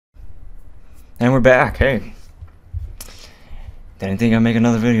And we're back. Hey, didn't think I'd make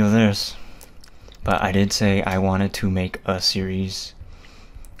another video of this, but I did say I wanted to make a series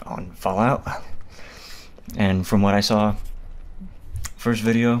on Fallout. And from what I saw, first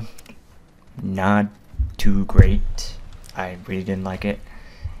video, not too great. I really didn't like it.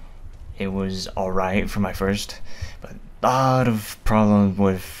 It was alright for my first, but a lot of problems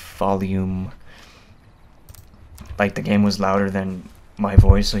with volume. Like, the game was louder than my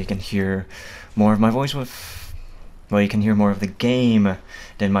voice, so you can hear more of my voice with, well, you can hear more of the game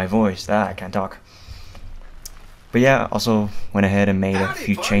than my voice. I can't talk. But yeah, also went ahead and made a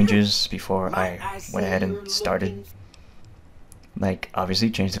few changes before I went ahead and started. Like,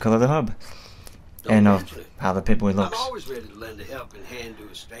 obviously changed the color of the hub and of how the Pip-Boy looks.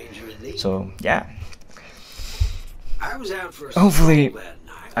 So yeah, hopefully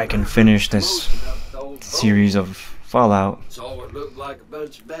I can finish this series of Fallout.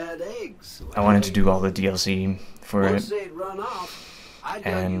 I wanted to do all the DLC for it,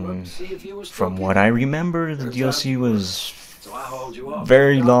 and from what I remember, the DLC was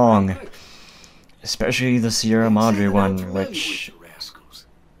very long, especially the Sierra Madre one, which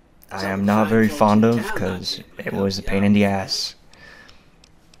I am not very fond of because it was a pain in the ass.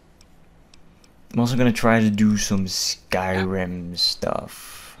 I'm also gonna try to do some Skyrim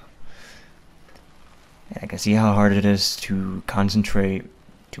stuff. I can see how hard it is to concentrate,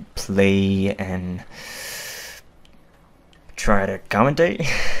 to play, and try to commentate.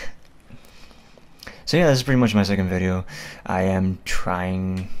 So yeah, this is pretty much my second video. I am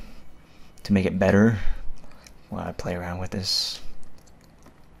trying to make it better while I play around with this.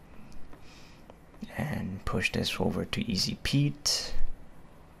 And push this over to Easy Pete.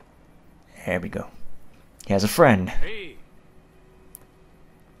 There we go. He has a friend. Hey.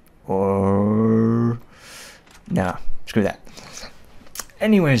 Or nah, screw that.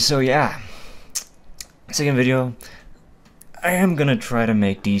 Anyway, so yeah, second video. I am gonna try to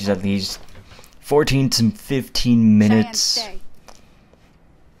make these at least 14 to 15 minutes. Cheyenne, stay.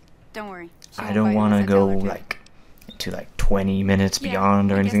 Don't worry. I don't want to go like to like 20 minutes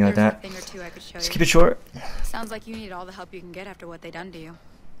beyond or anything like that. Just keep it short. Sounds like you need all the help you can get after what they done to you.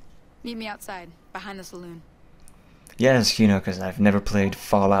 Meet me outside, behind the saloon. Yes, you know, because I've never played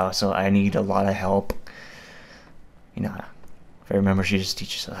Fallout, so I need a lot of help. You know, if I remember, she just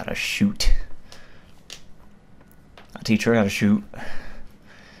teaches us how to shoot. I'll teach her how to shoot.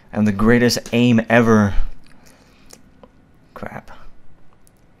 I'm the greatest aim ever. Crap.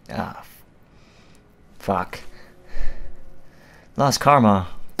 Ah. Fuck. Lost karma.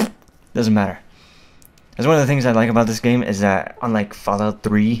 Doesn't matter. That's one of the things I like about this game, is that unlike Fallout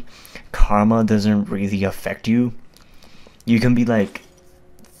 3, karma doesn't really affect you. You can be like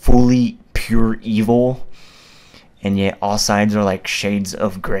fully pure evil, and yet all sides are like shades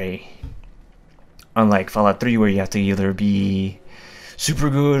of gray. Unlike Fallout 3, where you have to either be super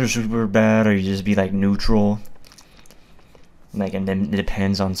good or super bad, or you just be like neutral. Like, and then it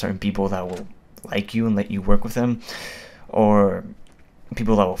depends on certain people that will like you and let you work with them, or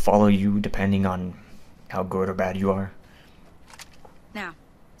people that will follow you depending on how good or bad you are. Now,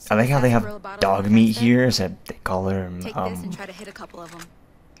 I like how they have dog meat here, except they call her take this and try to hit a couple of them.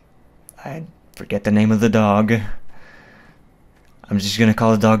 I forget the name of the dog. I'm just gonna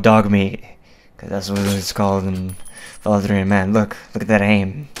call the dog dog meat, cause that's what it's called in Fallout 3. Man, look at that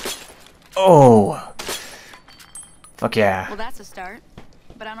aim. Oh, fuck yeah. Well, that's a start.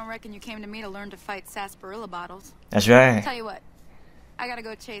 But I don't reckon you came to me to learn to fight sarsaparilla bottles. That's right. Tell you what, I gotta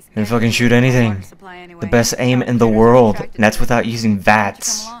go chase. You can fucking shoot anything. The best aim in the world, and that's without using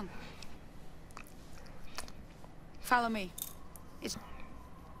VATS. Follow me. It's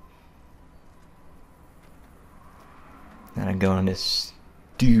And I go on this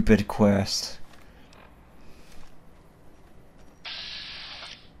stupid quest.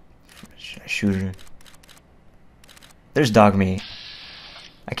 Should I shoot her? There's dog meat.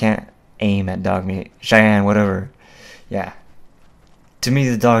 I can't aim at dog meat. Cheyenne, whatever. Yeah. To me,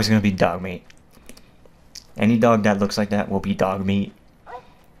 the dog's gonna be dog meat. Any dog that looks like that will be dog meat.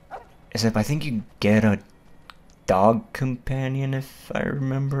 Except I think you get a dog companion, if I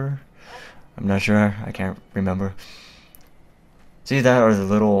remember. I'm not sure. I can't remember. See that, or the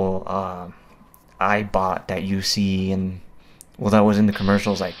little iBot that you see in, well, that was in the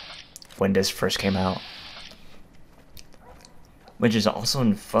commercials like when this first came out, which is also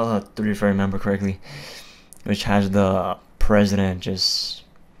in Fallout 3 if I remember correctly, which has the president just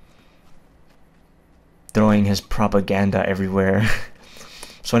throwing his propaganda everywhere.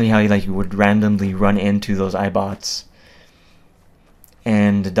 It's funny how you would randomly run into those iBots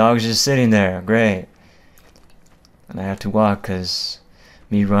and the dog's just sitting there. Great. And I have to walk because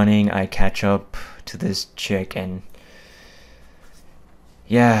me running, I catch up to this chick, and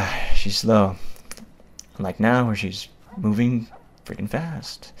yeah, she's slow. Unlike now, where she's moving freaking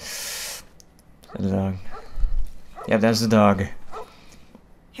fast. That's the dog. Yep, that's the dog.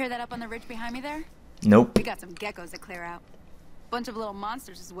 Hear that up on the ridge behind me there? Nope. We got some geckos to clear out. Bunch of little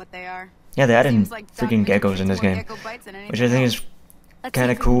monsters is what they are. Yeah, they added Seems like freaking Doc geckos in this game, gecko bites than which I think is Let's kind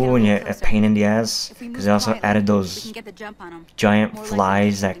see of if we can get cool and little yet a closer. pain in the ass, If we because move they also quietly, added we those can get the jump on 'em. giant More likely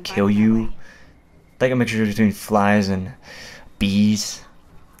flies to that get kill them that you. way. Like a mixture between flies and bees.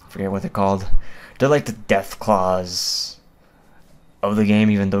 I forget what they're called. They're like the death claws of the game,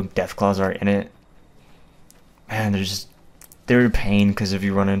 even though death claws are in it. Man, they're a pain, because if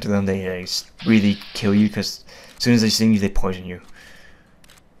you run into them, they really kill you, because as soon as they sting you, they poison you.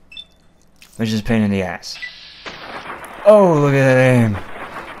 Which is a pain in the ass. Oh, look at that aim.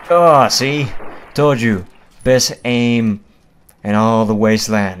 Oh, see? Told you. Best aim in all the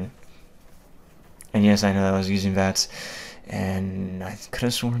wasteland. And yes, I know I was using VATS. And I could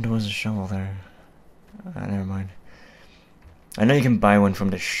have sworn there was a shovel there. Never mind. I know you can buy one from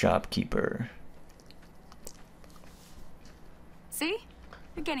the shopkeeper. See?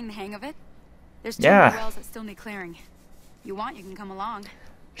 You're getting the hang of it. There's two Yeah. more wells that still need clearing. You want, you can come along.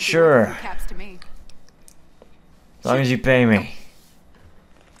 Sure. Caps to me. As long as you pay me.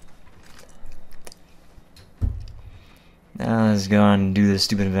 Now let's go on and do this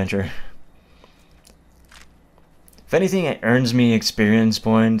stupid adventure. If anything, it earns me experience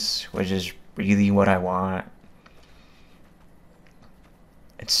points, which is really what I want.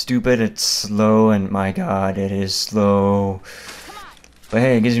 It's stupid, it's slow, and my god, it is slow. But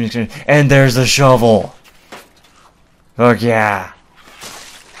hey, it gives me experience. And there's the shovel! Fuck yeah!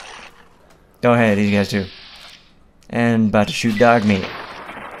 Go ahead, these guys too. And about to shoot dog meat.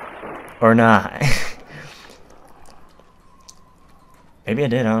 Or not. Maybe I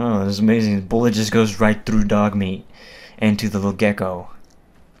did, I don't know. This is amazing. The bullet just goes right through dog meat into the little gecko.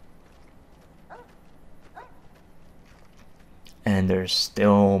 And there's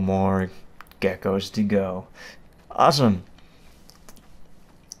still more geckos to go. Awesome.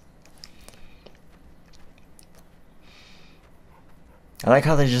 I like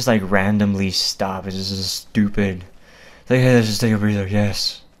how they just like randomly stop. It's just stupid. It's like, hey, let's just take a breather.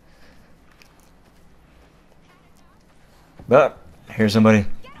 Yes. But here's somebody.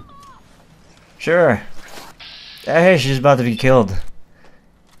 Sure. Hey, she's about to be killed.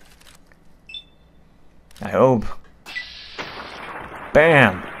 I hope.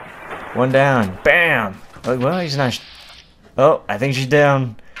 Bam. One down. Bam. Oh, well, he's not. Oh, I think she's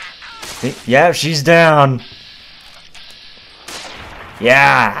down. Yeah, she's down.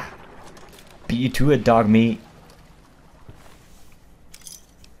 Yeah! Beat you to it, dog meat.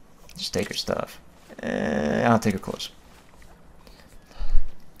 Just take her stuff. I'll take her clothes.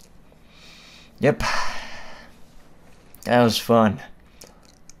 Yep. That was fun.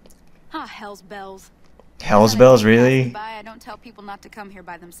 Ah, hell's bells. Hell's bells, really? I don't tell people not to come here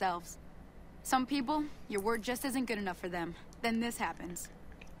by themselves. Some people, your word just isn't good enough for them. Then this happens.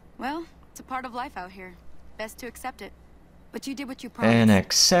 Well, it's a part of life out here. Best to accept it. But you did what you promised. And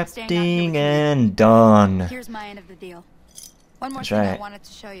accepting and done. Here's my end of the deal. One more That's thing right. I wanted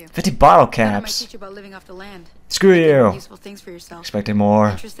to show you. 50 bottle Might caps. teach you about living off the land. Screw you. Useful things for yourself. Expected more.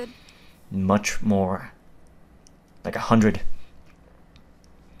 Interested? Much more. Like 100.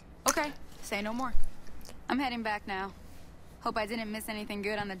 Okay, say no more. I'm heading back now. Hope I didn't miss anything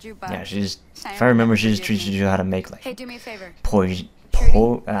good on the jukebox. Yeah, if I remember, she just teaches you how to make like Hey, do me a favor. poison. She's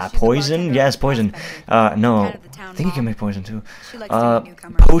the Poison? bartender Yes, at the poison. prospector. No. Kind of the town I think you can mom. make poison too. She likes to meet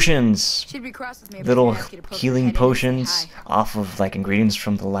newcomers. Potions. She'd be cross with me if I Little didn't ask you to poke your head healing in and say potions hi. off of like ingredients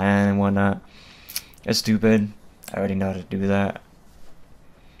from the land and whatnot. It's stupid. I already know how to do that.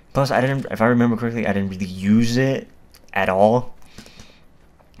 Plus, if I remember correctly, I didn't really use it at all.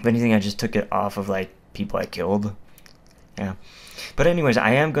 If anything, I just took it off of like people I killed. Yeah. But anyways,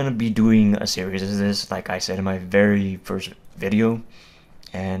 I am gonna be doing a series of this, like I said in my very first video,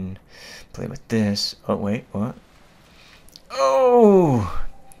 and play with this. Oh wait, what? Oh,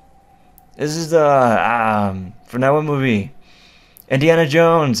 this is the from that one movie, Indiana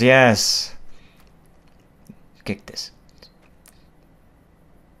Jones. Yes. Kick this.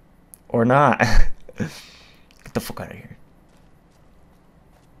 Or not. Get the fuck out of here.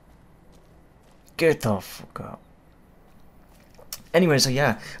 Get the fuck out. Anyway, so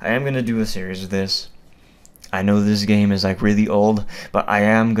yeah, I am gonna do a series of this. I know this game is like really old, but I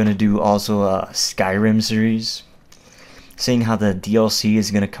am gonna do also a Skyrim series. Seeing how the DLC is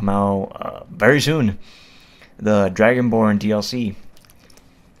gonna come out very soon. The Dragonborn DLC.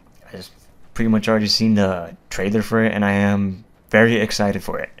 I just pretty much already seen the trailer for it, and I am very excited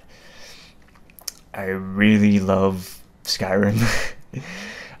for it. I really love Skyrim.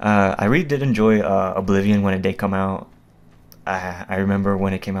 I really did enjoy Oblivion when it did come out. I remember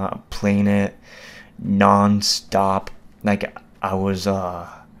when it came out playing it non-stop. Like I was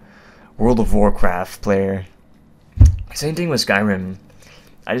a World of Warcraft player. Same thing with Skyrim.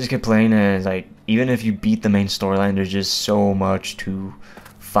 I just kept playing it. Like even if you beat the main storyline, there's just so much to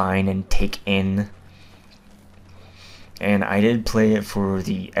find and take in. And I did play it for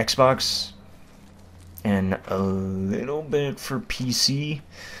the Xbox and a little bit for PC,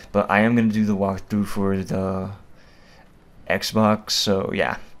 but I am gonna do the walkthrough for the Xbox. So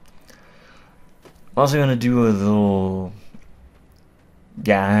yeah, I'm also gonna do a little.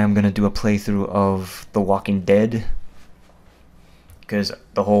 Yeah, I'm gonna do a playthrough of The Walking Dead because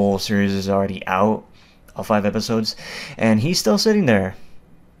the whole series is already out, all 5 episodes, and he's still sitting there.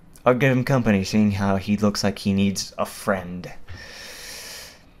 I'll give him company, seeing how he looks like he needs a friend.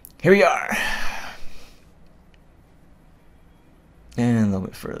 Here we are. And a little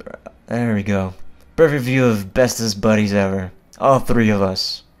bit further out. There we go. Perfect view of bestest buddies ever. All 3 of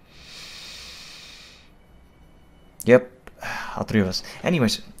us. Yep, all 3 of us.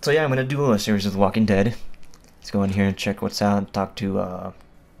 Anyways, so yeah, I'm gonna do a series of The Walking Dead. Let's go in here and check what's out. Talk to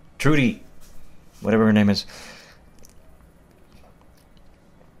Trudy, whatever her name is.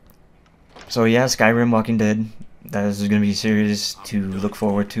 So yeah, Skyrim, Walking Dead. That is gonna be a series to look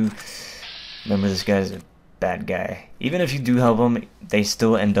forward to. Remember, this guy's a bad guy. Even if you do help them, they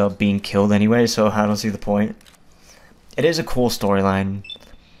still end up being killed anyway, so I don't see the point. It is a cool storyline,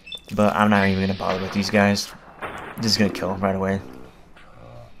 but I'm not even gonna bother with these guys. I'm just gonna kill them right away.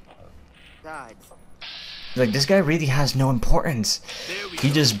 Like, this guy really has no importance. He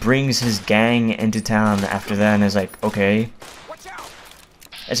just brings his gang into town after that and is like, okay.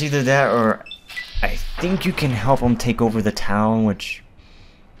 It's either that or I think you can help him take over the town, which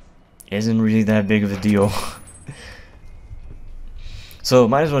isn't really that big of a deal. So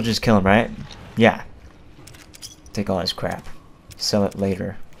might as well just kill him, right? Yeah. Take all his crap. Sell it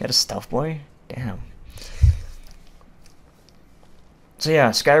later. You got a stealth boy? Damn. So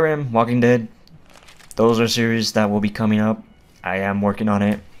yeah, Skyrim, Walking Dead. Those are series that will be coming up. I am working on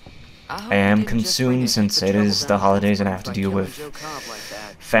it. I am consumed since it is the holidays and I have to deal with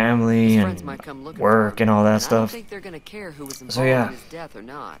family and work and all that stuff. So yeah.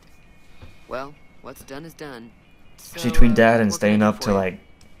 Well, what's done is done. So, between that and staying up till like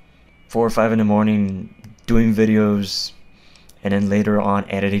 4 or 5 in the morning doing videos and then later on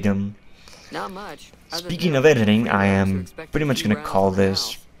editing them. Not much. Speaking of editing, I am pretty much gonna call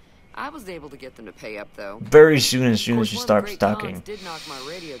this I was able to get them to pay up though. very soon, as soon as you start talking. Did knock my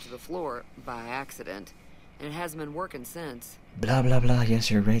radio to the floor by accident, and it hasn't been working since. Blah blah blah. Yes,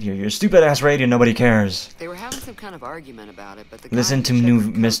 your radio. Your stupid ass radio. Nobody cares. They were having some kind of argument about it, but the guy Listen to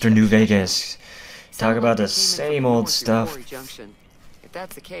Mr. New Vegas talk about the same old stuff. If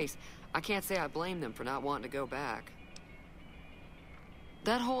that's the case, I can't say I blame them for not wanting to go back.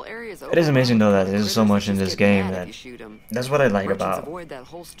 That whole area is It is amazing though that there's so much in this game that that's what I like about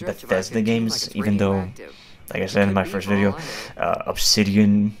Bethesda games, even though, like I said in my first video,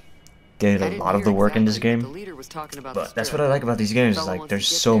 Obsidian did a lot of the work in this game. But that's what I like about these games, is like there's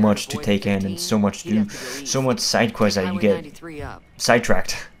so much to take in and so much to do, so much side quests that you get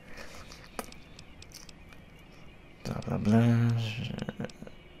sidetracked. Blah blah blah.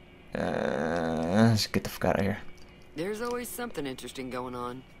 Let's get the fuck out of here. There's always something interesting going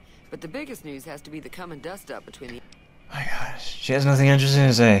on, but the biggest news has to be the come and dust up between the... My gosh, she has nothing interesting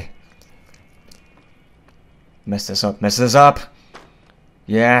to say. Mess this up, mess this up!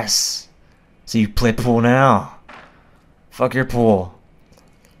 Yes! So you play pool now. Fuck your pool.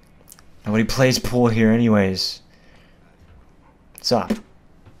 Nobody plays pool here anyways. Stop.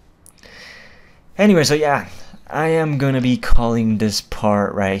 Anyway, so yeah, I am gonna be calling this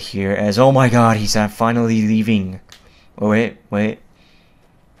part right here as, oh my god, he's finally leaving. Oh wait.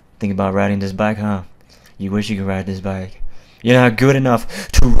 Think about riding this bike, huh? You wish you could ride this bike. You're not good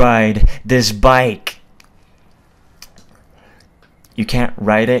enough to ride this bike. You can't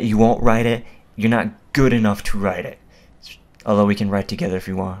ride it, you won't ride it, you're not good enough to ride it. Although we can ride together if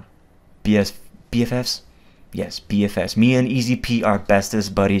you want. BFFs? Yes, BFFs. Me and Easy P are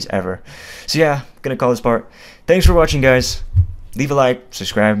bestest buddies ever. So yeah, gonna call this part. Thanks for watching, guys. Leave a like,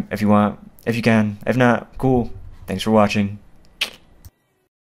 subscribe if you want, if you can. If not, cool. Thanks for watching.